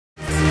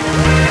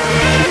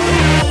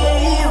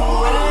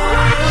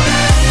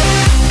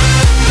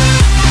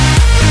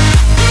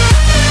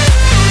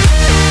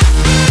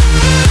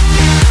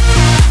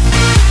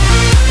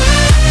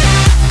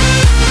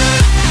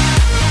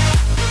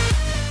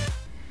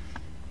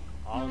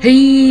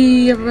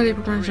Hey everybody,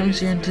 Kramer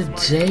here, and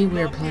today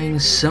we are playing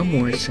some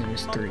more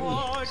Sims 3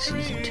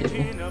 Season 2.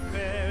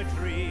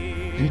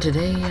 And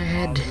today I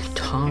had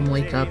Tom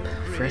wake up,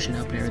 freshen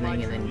up and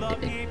everything, and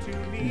then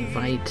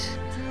invite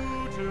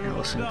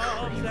Alison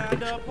Kramer.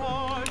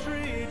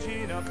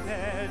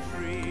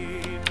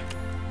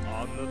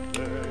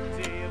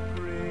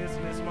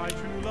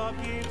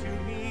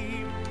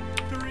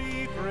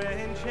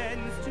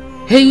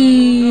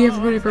 Hey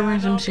everybody, Kramer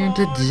here, and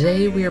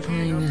today we are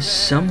playing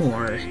some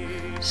more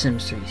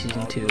Sims 3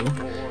 Season 2.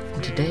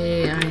 And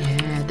today I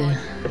had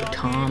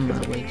Tom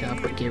wake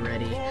up, get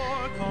ready,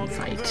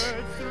 invite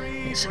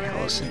Miss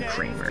Alison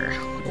Kramer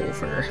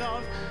over.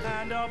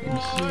 And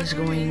he is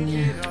going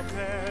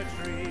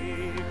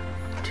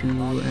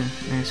to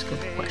ask a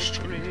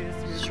question.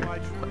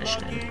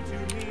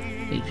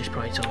 He just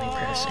probably told me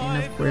press.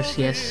 And of course,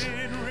 yes,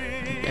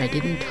 I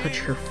didn't touch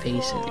her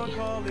face any.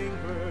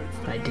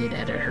 But I did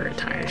edit her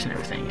attires and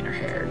everything in her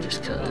hair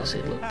just because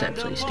it looked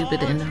absolutely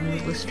stupid and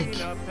unrealistic.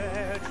 So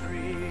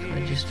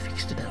I just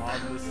fixed it up.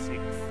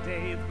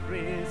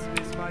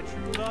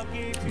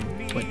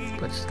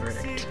 What's the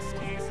verdict?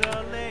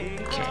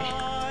 Okay.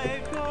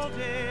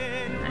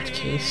 In that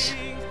case,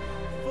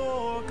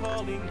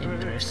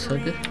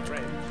 Immersive.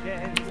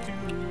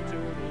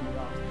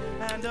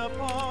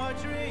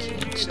 Okay,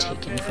 it's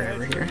taking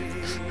forever here.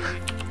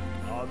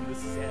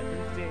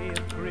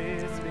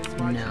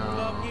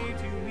 No.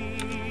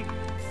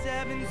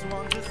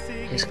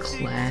 His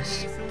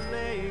class.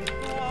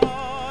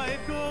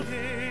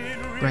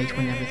 Right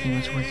when everything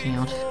was working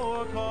out.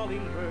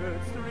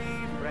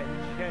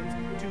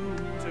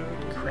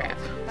 Crap.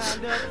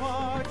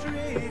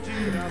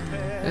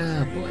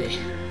 Oh boy.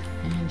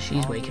 And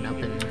she's waking up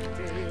and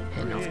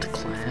heading off to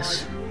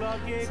class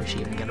before she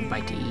even got a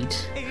bite to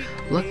eat.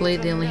 Luckily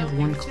they only have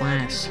one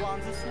class.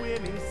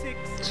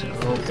 So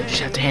they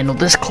just have to handle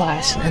this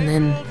class and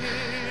then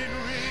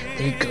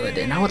they're good.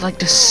 And I would like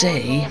to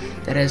say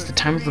that as the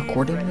time of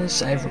recording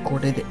this, I've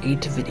recorded 8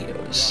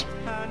 videos.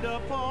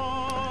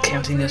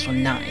 Counting this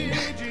one, 9.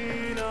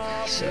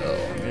 So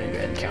I'm gonna go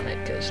ahead and count it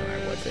because no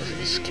matter what this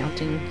is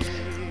counting,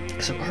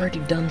 because I've already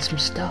done some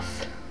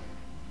stuff.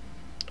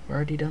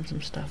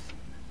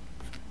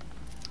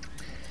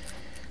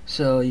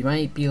 So you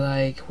might be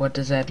like, what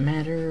does that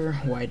matter?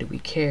 Why do we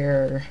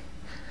care?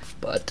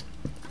 But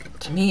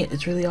to me,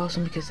 it's really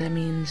awesome because that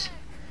means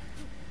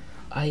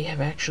I have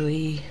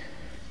actually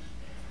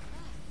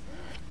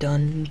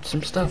done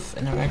some stuff,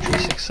 and I've actually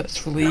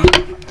successfully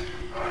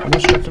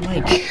almost dropped the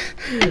mic.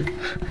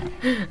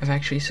 I've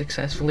actually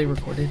successfully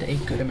recorded a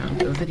good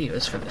amount of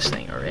videos for this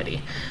thing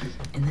already.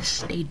 And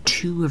this is day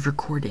 2 of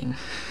recording.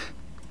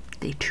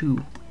 Day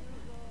 2.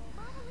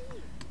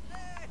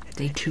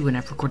 Day 2, and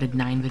I've recorded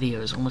 9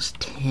 videos, almost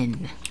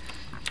 10.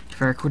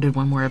 If I recorded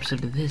one more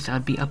episode of this,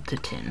 I'd be up to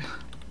 10.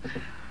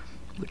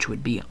 Which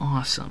would be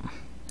awesome.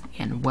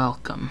 And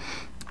welcome.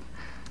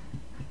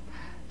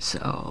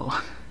 So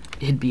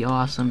it'd be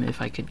awesome if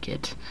I could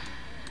get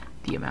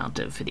the amount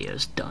of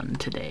videos done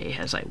today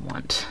as I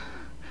want.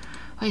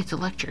 Oh, it's a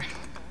lecture.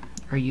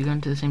 Are you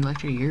going to the same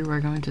lecture? You are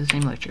going to the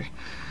same lecture.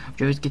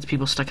 Which always gets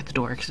people stuck at the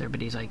door because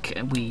everybody's like,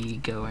 we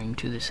going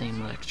to the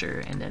same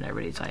lecture, and then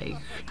everybody's like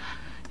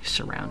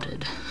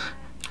surrounded.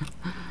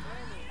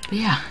 But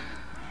yeah.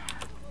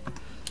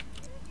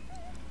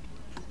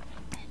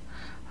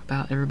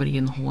 About everybody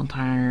in the whole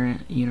entire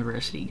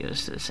university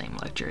goes to the same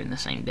lecture in the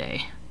same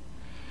day.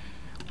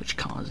 Which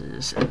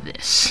causes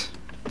this.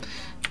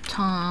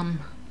 Tom.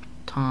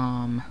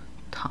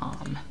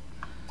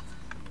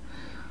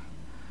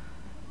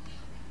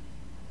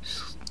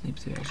 Sleep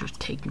through extras,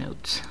 take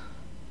notes.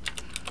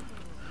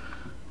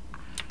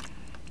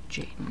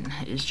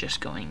 Jaden is just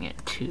going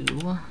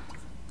to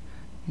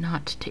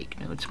not take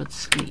notes, but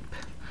sleep.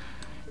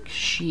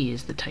 She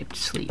is the type to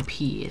sleep.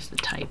 He is the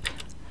type.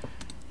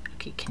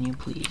 Okay, can you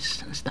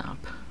please stop?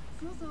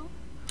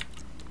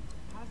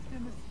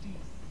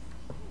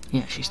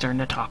 Yeah, she's starting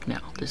to talk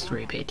now. This is where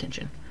you pay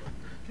attention.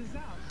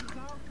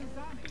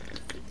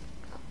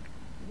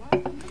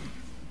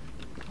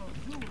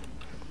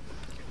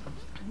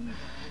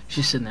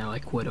 She's sitting there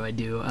like, what do I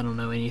do? I don't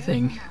know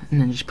anything. And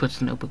then just puts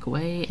the notebook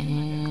away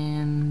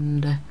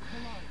and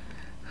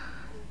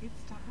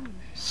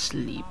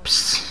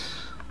sleeps.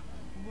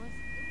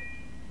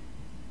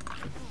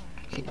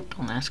 Okay,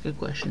 don't ask a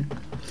question.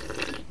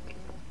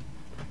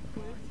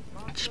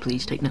 Just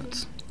please take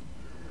notes.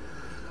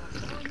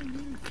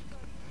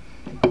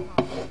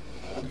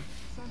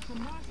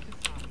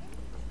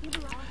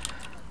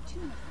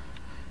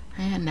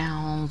 And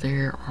now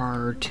there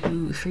are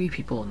 3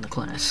 people in the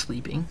class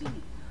sleeping.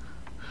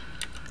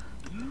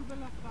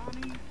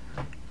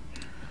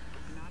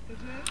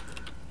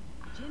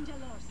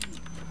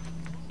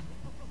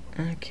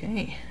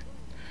 Okay.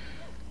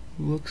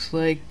 Looks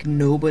like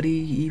nobody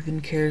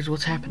even cares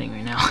what's happening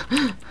right now.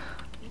 Is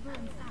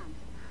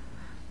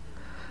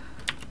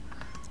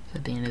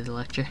that the end of the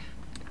lecture?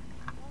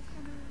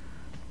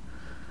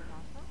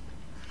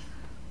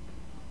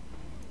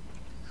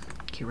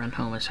 Okay, run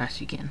home as fast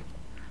as you can.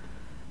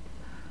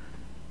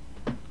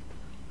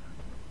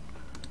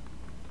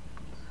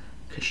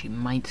 because she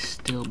might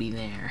still be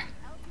there.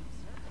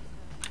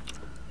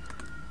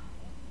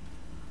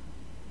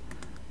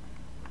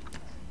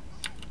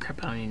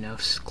 Crap, I don't even know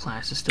if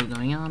class is still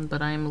going on,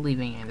 but I'm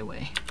leaving either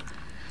way.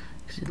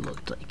 Because it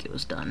looked like it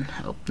was done.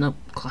 Oh, nope,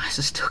 class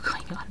is still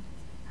going on.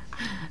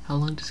 How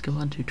long does it go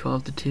on to?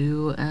 12 to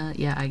 2?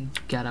 Yeah, I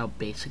got out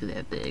basically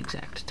at the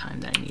exact time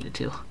that I needed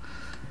to.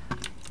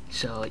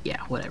 So,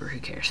 yeah, whatever,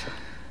 who cares?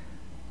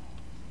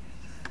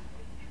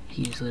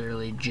 He's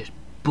literally just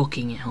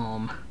booking it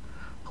home,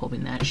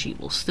 hoping that she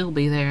will still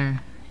be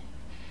there,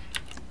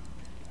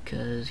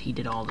 because he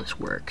did all this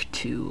work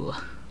to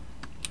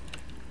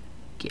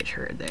get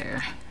her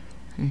there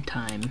in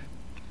time.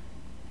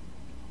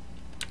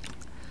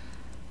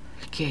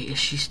 Okay, is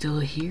she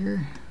still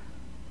here?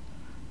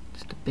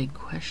 It's the big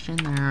question.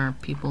 There are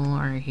people who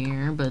are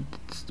here, but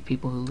it's the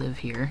people who live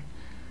here.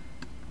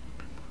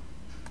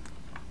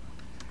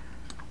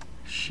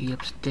 She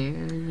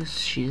upstairs?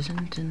 She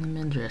isn't in the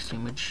men's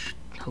restroom, which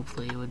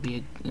hopefully would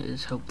be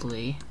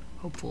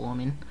hopeful, I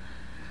mean.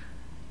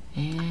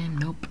 And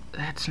nope,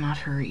 that's not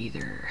her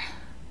either.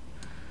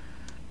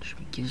 Which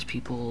gives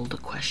people the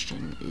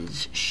question,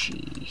 is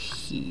she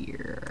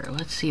here?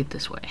 Let's see it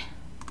this way.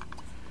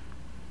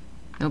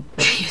 Nope,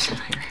 she isn't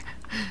here.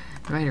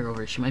 Invite her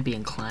over, she might be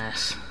in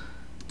class.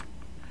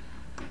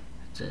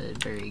 It's a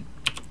very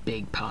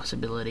big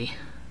possibility.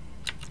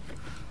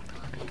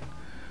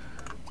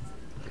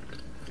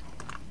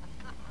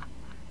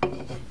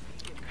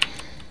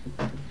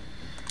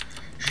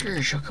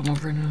 Sure, she'll come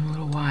over in a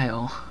little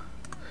while.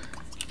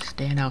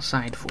 Stand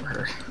outside for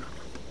her.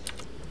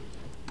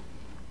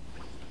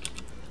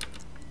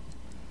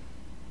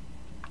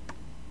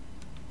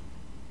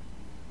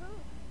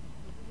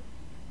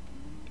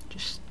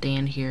 Just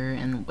stand here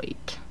and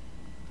wait.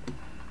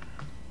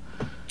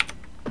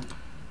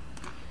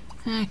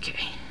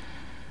 Okay.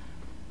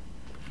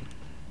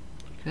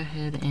 Go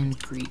ahead and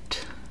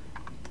greet.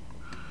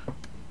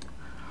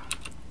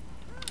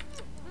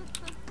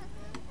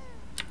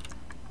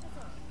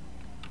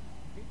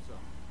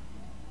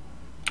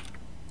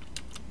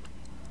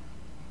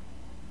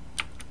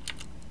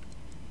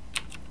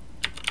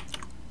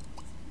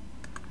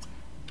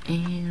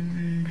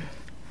 And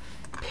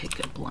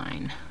pickup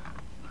line.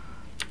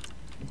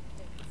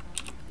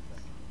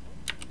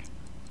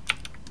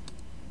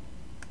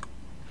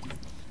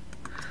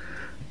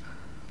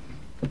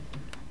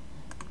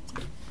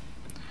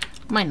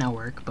 Might not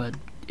work, but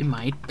it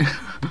might.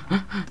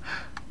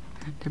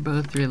 They're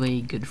both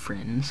really good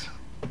friends.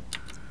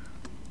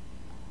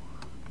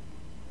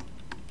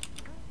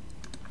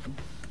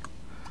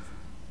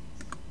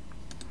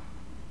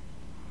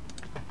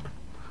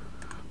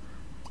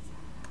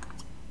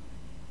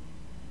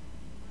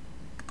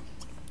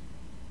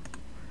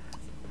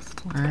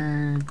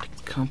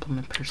 Flirt,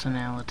 compliment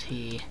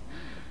personality.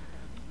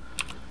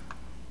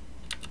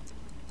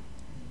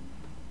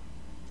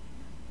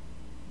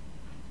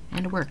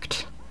 And it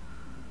worked.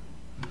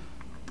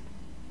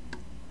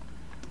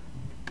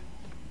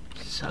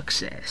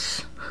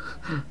 Success.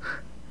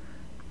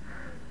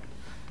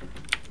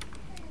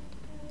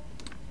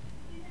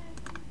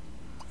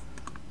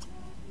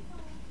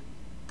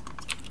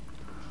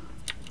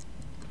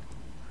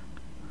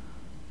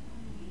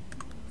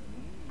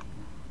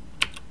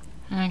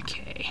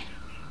 Okay.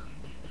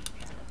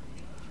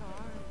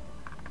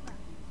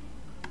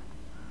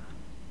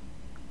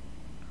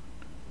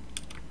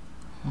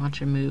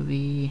 Watch a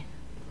movie.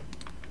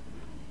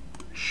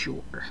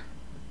 Sure.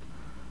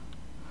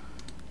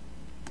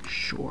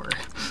 Sure.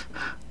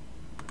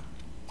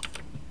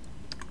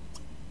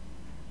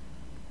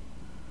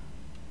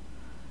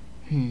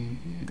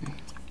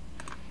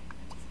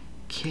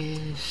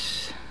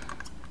 Kiss.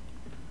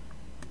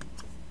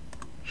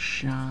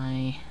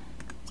 Shy.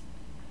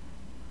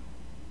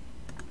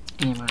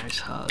 Amorous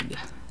hug.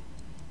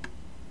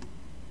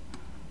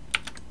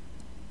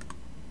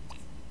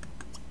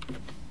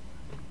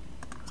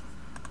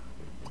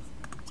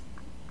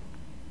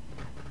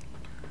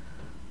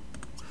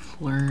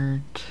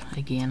 Flirt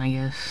again, I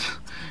guess.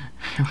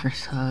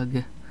 Amorous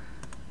hug.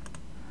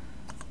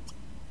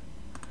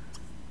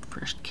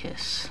 First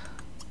kiss.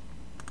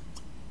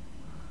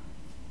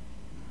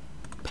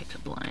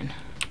 Pickup line.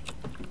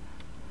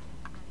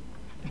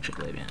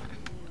 Actually, wait a minute.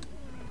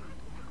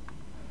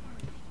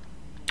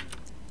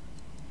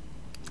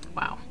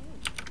 Wow.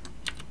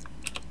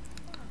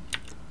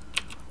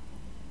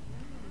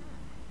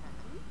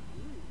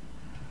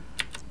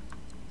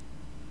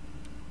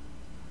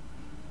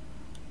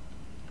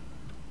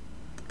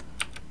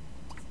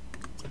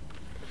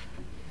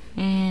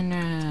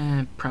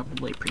 And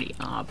probably pretty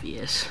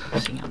obvious,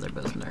 seeing how they're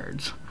both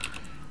nerds.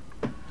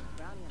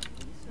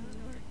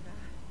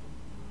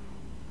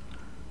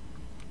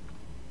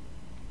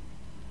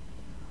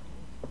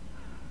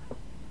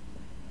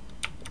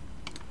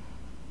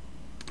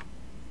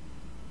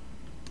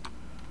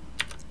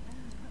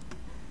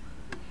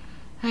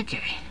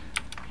 Okay,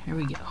 here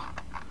we go.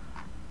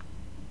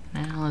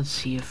 Now let's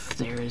see if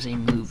there is a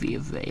movie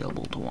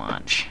available to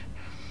watch.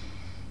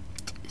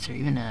 Is there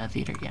even a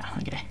theater? Yeah,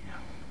 okay.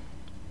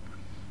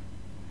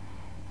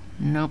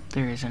 Nope,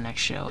 there is a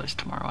next show. It's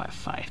tomorrow at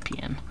 5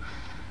 p.m.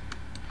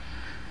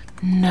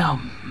 No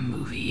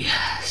movie.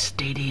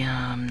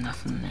 Stadium,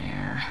 nothing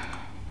there.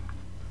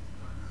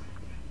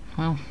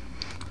 Well,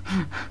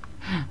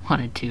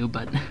 wanted to,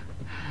 but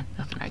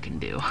nothing I can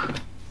do.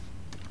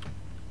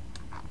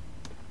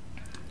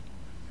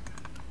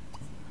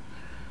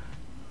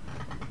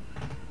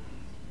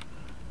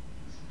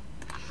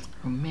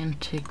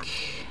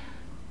 Romantic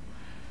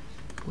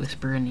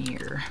whisper in the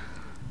ear.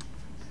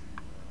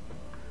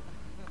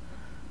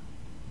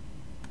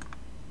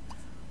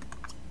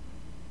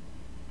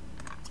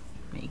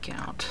 Make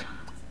out.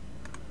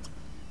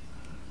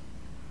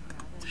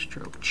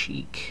 Stroke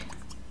cheek.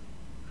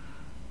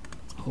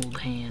 Hold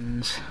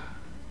hands.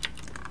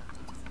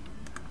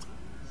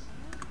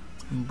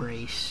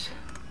 Embrace.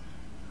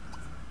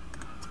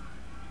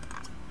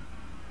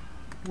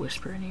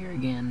 Whisper in ear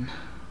again.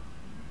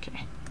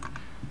 Okay.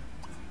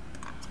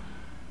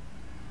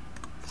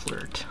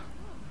 Flirt.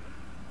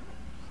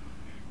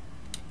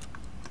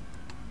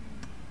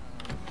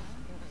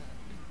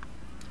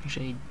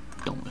 Actually,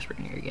 don't whisper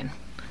in ear again.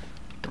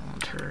 Don't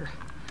want her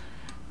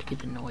to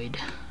get annoyed.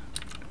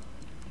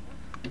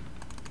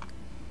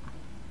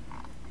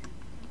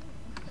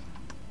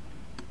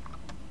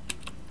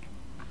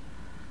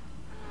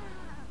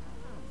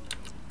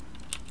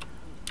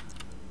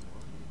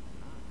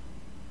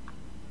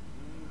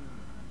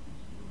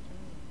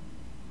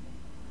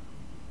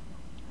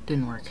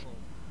 Didn't work.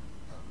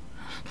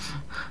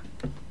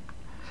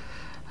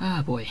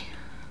 Ah, boy.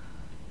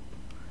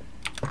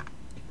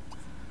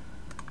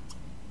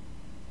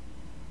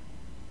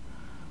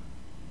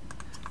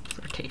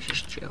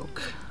 Flirtatious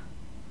joke.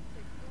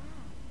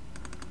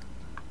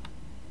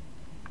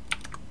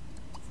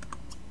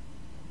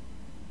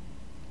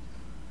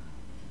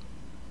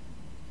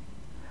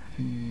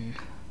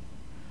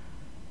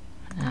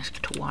 Ask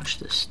to watch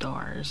the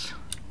stars.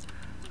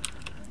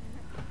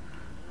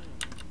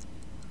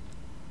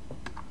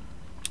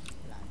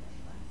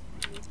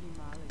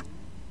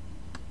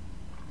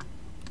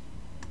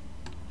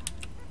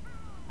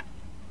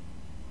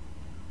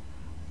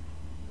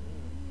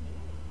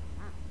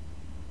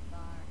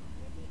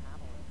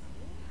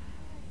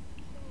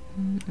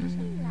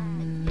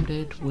 And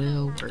it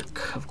will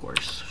work, of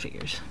course,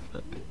 figures,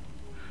 but...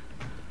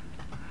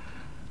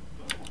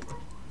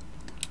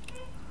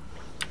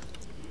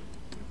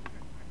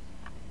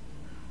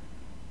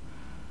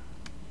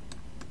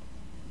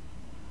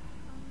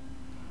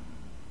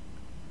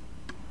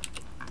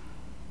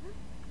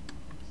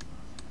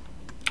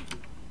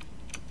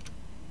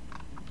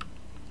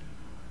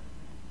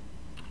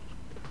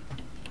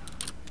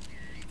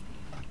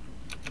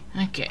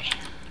 Okay.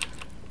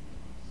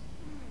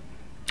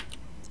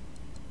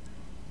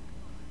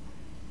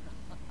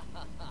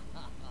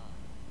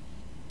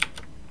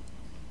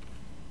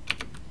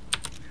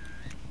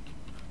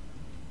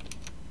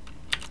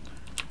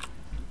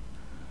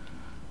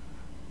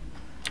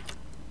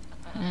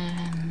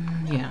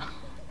 And yeah.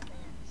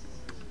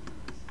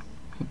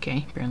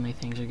 Okay, apparently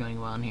things are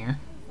going well in here.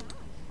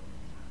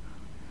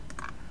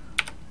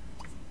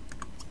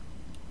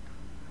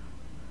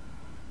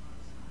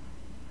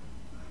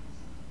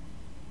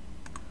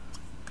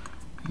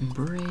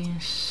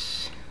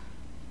 Embrace.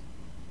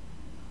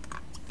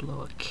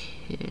 Blow a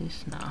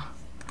kiss. No.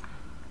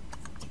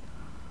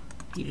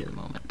 Heat of the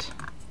moment.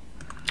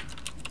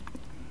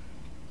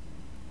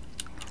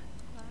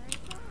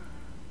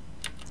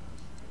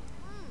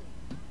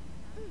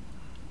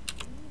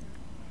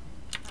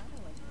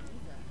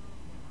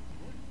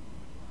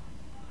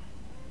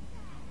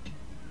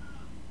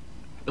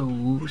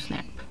 Oh,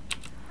 snap.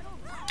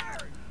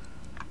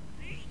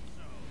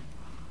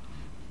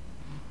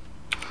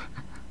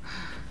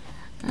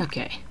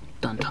 Okay,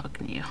 done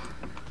talking to you.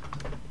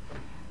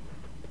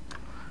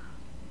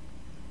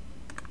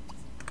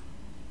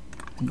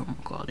 Normal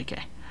quality,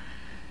 okay.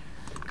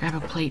 Grab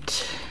a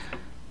plate,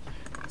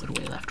 put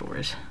away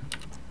leftovers.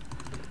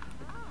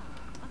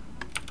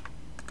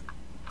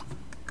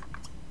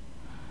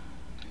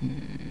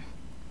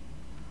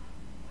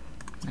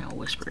 Now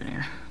whisper in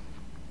here.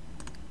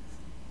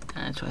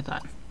 That's what I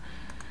thought.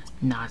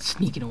 Not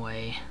sneaking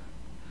away.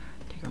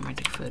 Take a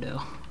romantic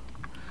photo.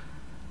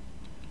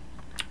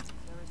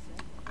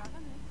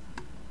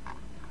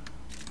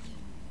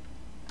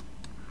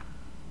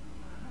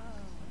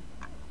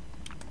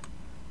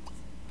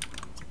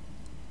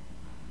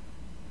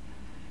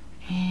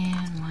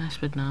 And last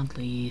but not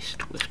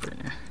least, whisper in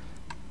her.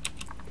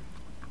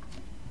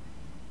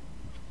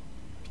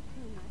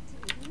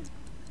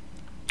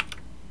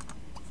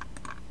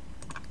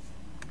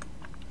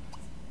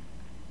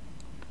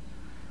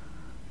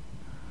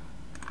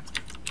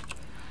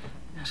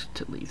 Ask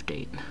to leave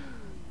date.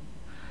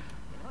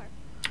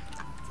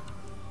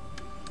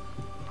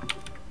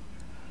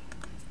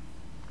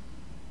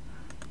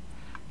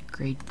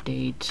 Great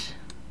date.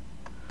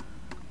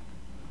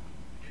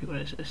 What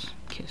is this?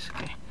 Kiss,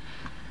 okay.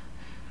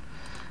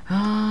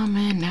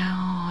 And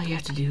now all you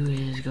have to do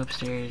is go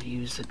upstairs,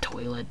 use the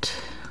toilet,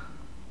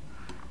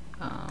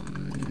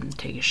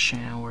 take a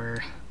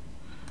shower,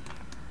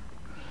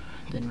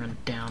 then run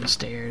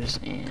downstairs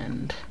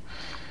and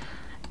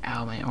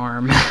ow, my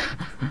arm.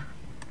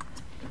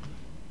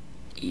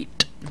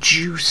 Eat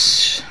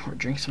juice or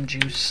drink some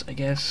juice, I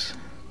guess,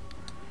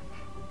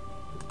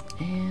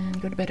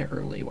 and go to bed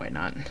early. Why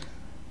not?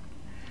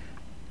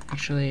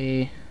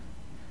 Actually,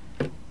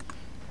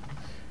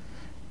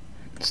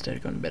 instead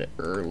of going to bed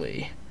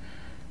early,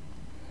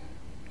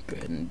 go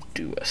ahead and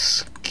do a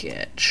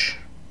sketch.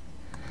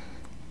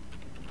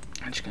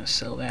 I'm just gonna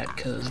sell that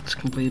because it's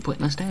completely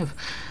pointless to have.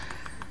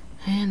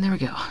 And there we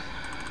go.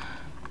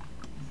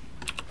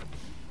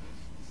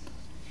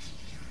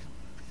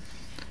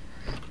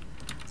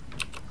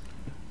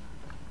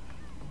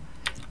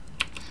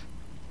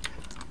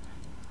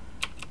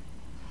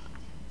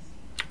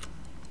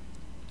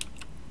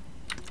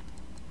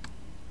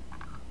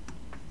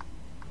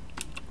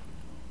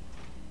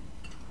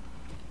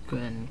 Go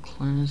ahead and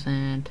close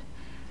that.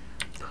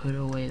 Put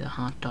away the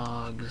hot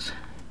dogs.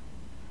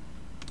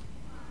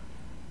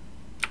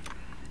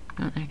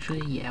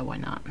 Actually, yeah, why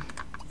not?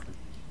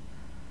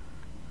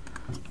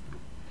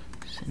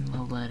 Send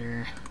the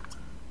letter.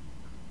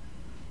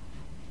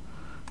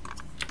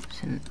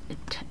 Send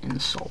it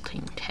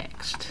insulting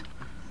text.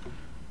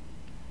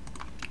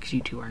 Because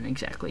you two aren't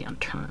exactly on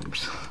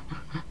terms.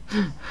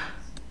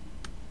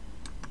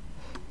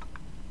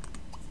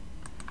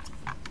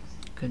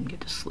 Couldn't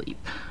get to sleep.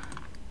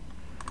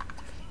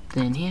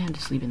 Then he had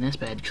to sleep in this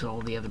bed because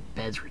all the other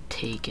beds were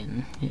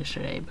taken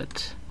yesterday,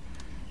 but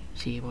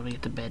is he able to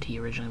get the bed he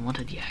originally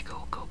wanted? Yeah,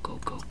 go, go, go,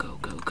 go, go,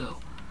 go, go.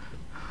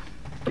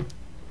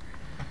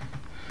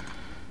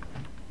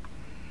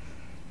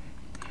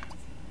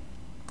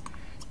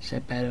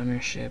 Set bed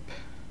ownership.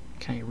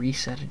 Can I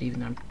reset it even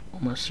though I'm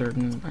almost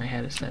certain I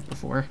had it set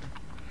before?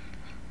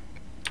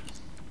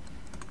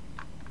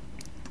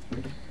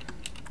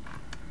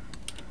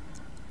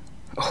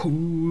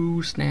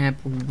 Oh, snap,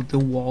 the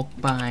walk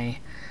by.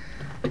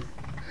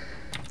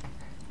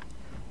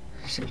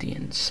 Set the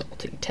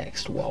insulting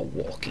text while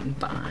walking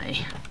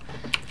by.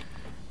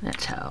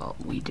 That's how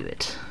we do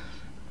it.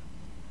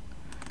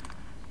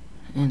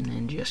 And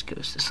then just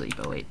goes to sleep.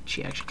 Oh wait,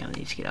 she actually kind of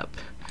needs to get up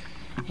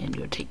and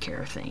go take care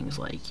of things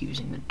like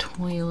using the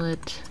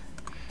toilet,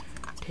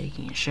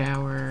 taking a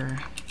shower,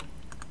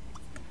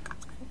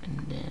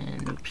 and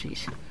then,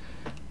 oopsies.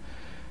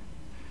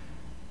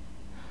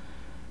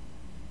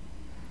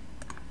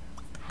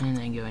 And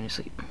then going to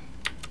sleep.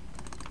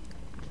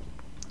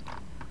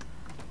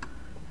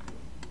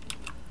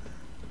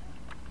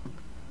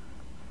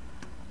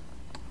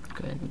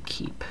 Go ahead and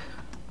keep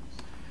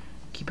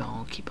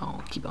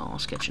on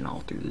sketching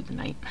all through the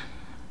night.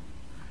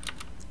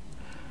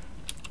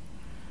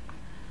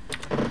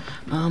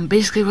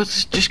 Basically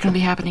what's just gonna be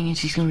happening is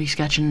he's gonna be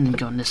sketching and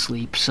going to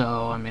sleep,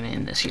 so I'm gonna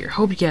end this here.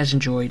 Hope you guys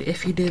enjoyed.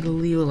 If you did,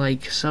 leave a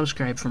like,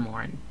 subscribe for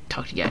more, and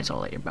talk to you guys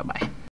all later. Bye bye.